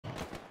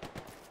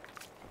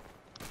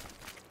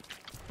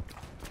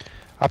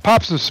I'll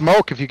pop some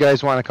smoke if you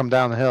guys want to come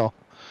down the hill.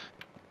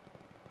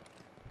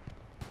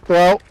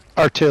 Well,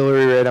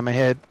 artillery right on my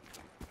head.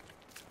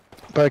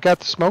 But I got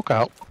the smoke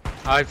out.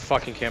 I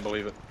fucking can't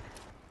believe it.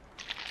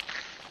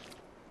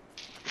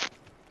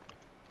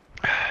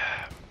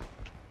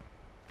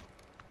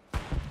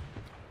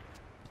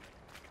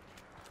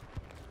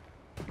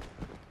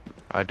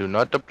 I do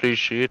not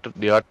appreciate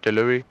the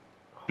artillery.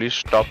 Please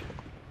stop.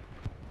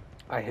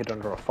 I hid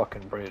under a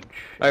fucking bridge.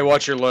 Hey,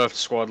 watch your left,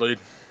 squad lead.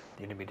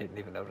 The enemy didn't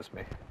even notice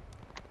me.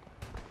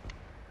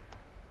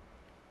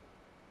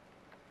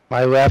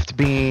 My left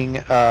being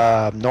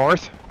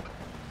north?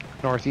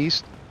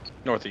 Northeast?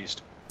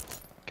 Northeast.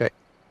 Okay.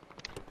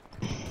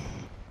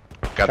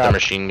 Got the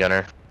machine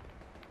gunner.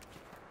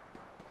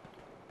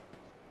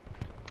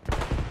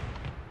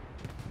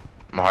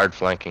 I'm hard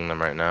flanking them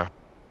right now.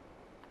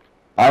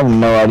 I have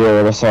no idea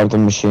where to start the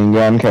machine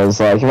gun, because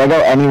like, if I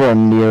go anywhere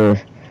near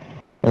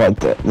like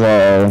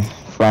the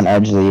front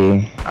edge of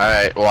the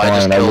Alright, well I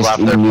just killed off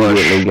their push.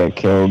 Immediately get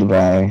killed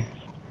by...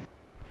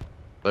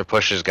 Their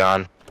push is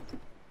gone.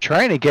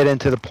 Trying to get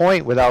into the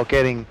point without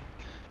getting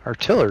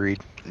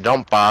artilleried.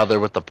 Don't bother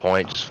with the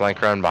point, just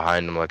flank around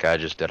behind them like I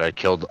just did. I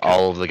killed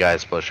all of the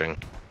guys pushing.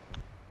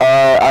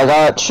 I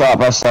got shot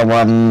by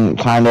someone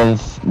kind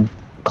of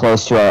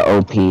close to our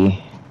OP.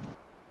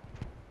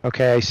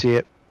 Okay, I see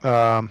it.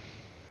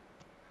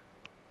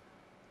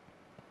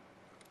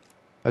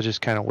 I'll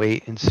just kind of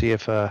wait and see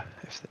if yeah,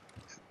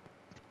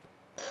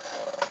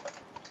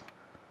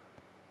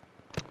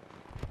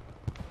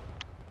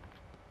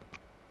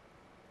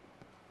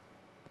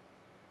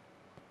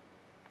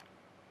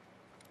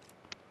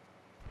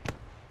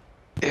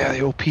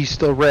 the OP's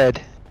still red.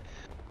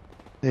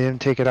 They didn't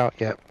take it out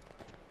yet,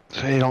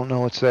 so they don't know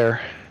what's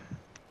there.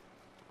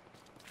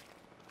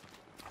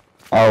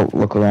 I'll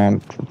look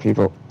around for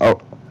people.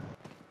 Oh.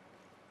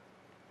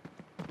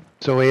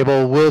 So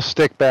Abel, we'll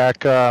stick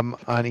back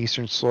on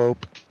Eastern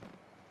Slope.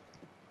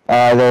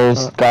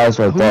 There's guys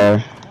right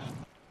there.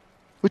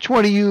 Which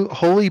one are you?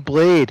 Holy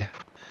Blade.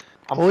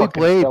 Holy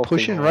Blade stealthy,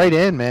 pushing man. right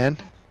in, man.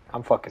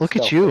 I'm fucking Look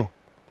stealthy. at you.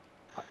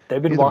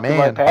 They've been You're the walking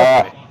right man.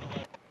 past me.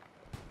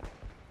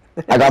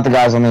 I got the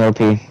guys on the OP.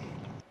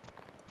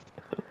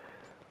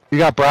 You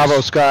got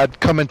Bravo Scott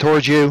coming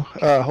towards you,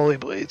 Holy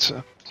Blade.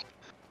 So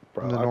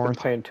Bro, from the I've been north.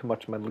 playing too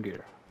much Metal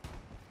Gear.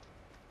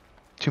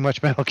 Too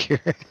much Metal Gear.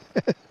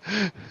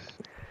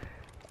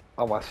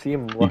 Oh, I see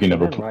him You rushing can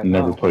never in right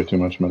never now. play too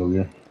much Metal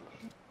Gear.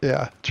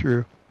 Yeah,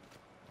 true.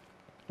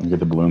 You get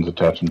the balloons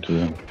attaching to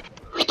them.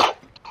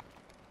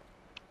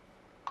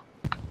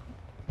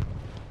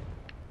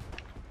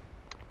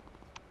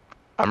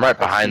 I'm right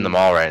behind them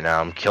all right now.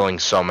 I'm killing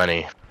so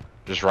many.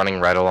 Just running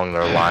right along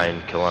their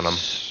line, killing them.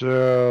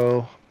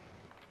 So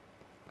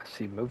I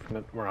see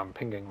movement where I'm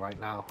pinging right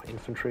now.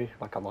 Infantry,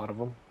 like a lot of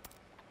them.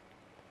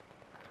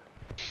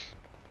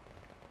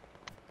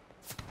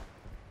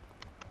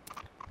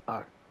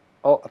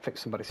 Oh, I think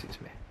somebody sees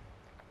me.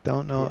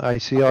 don't know. Yeah, I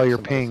see all think your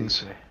somebody pings.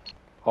 sees me.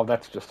 Oh,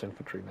 that's just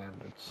infantry, man.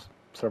 It's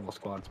several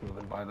squads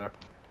moving by there.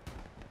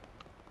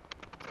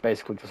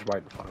 Basically just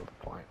right in front of the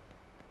point.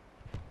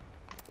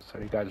 So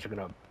you guys are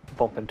gonna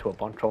bump into a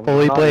bunch of them.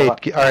 Holy Not a Blade.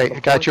 lot All right, on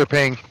the got point. your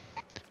ping. Okay.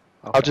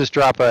 I'll just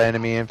drop an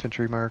enemy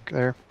infantry mark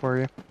there for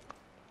you.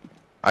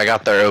 I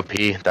got their OP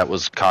that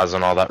was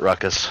causing all that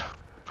ruckus.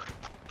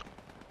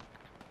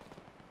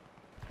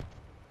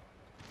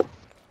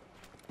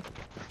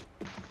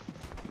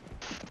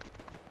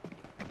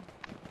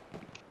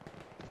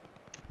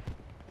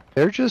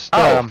 They're just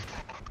Oh.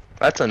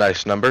 That's a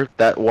nice number.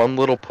 That one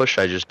little push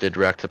I just did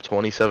racked up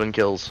 27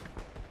 kills.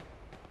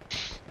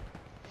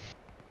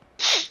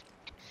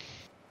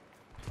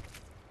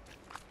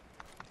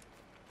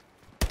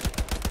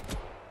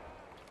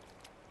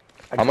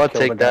 I'm gonna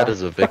take that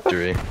as a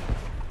victory.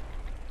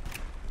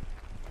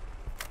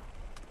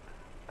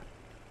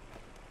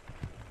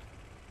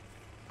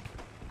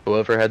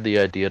 Whoever had the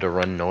idea to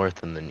run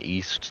north and then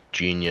east,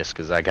 genius,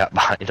 because I got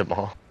behind them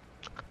all.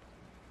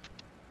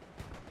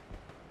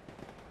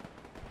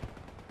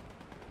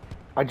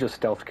 I just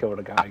stealth killed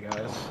a guy,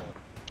 guys.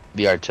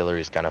 The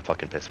artillery's kind of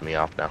fucking pissing me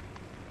off now.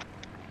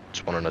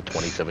 Just went on a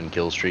 27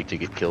 kill streak to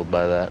get killed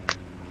by that.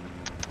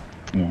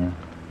 Yeah.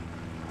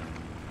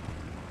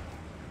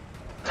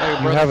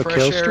 You have a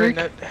kill streak?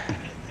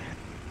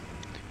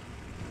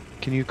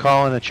 Can you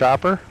call in a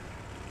chopper?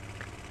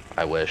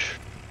 I wish.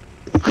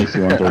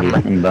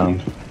 AC-130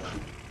 inbound.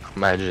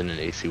 Imagine an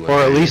AC-130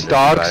 Or at least in this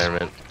dogs.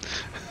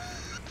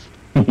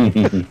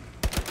 environment.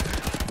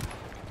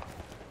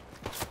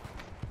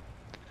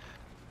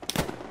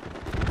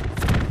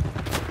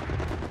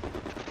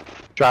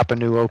 Drop a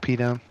new OP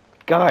down.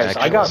 Guys,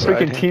 I got Excellent.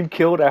 freaking team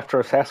killed after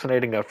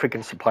assassinating a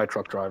freaking supply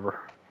truck driver.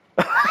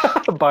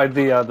 By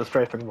the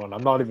strafing one.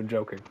 I'm not even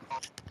joking.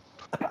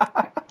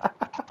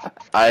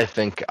 I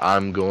think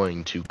I'm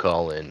going to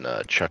call in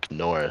Chuck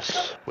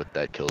Norris with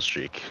that kill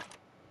streak.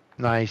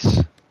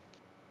 Nice.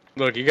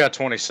 Look, you got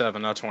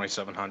 27, not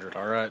 2700,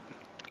 alright?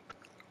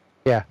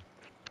 Yeah.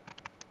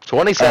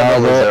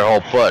 27 was their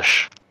whole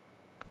push.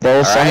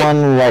 There's All right.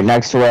 someone right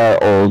next to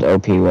where our old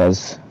OP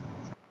was.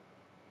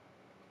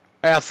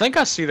 Hey, I think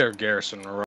I see their garrison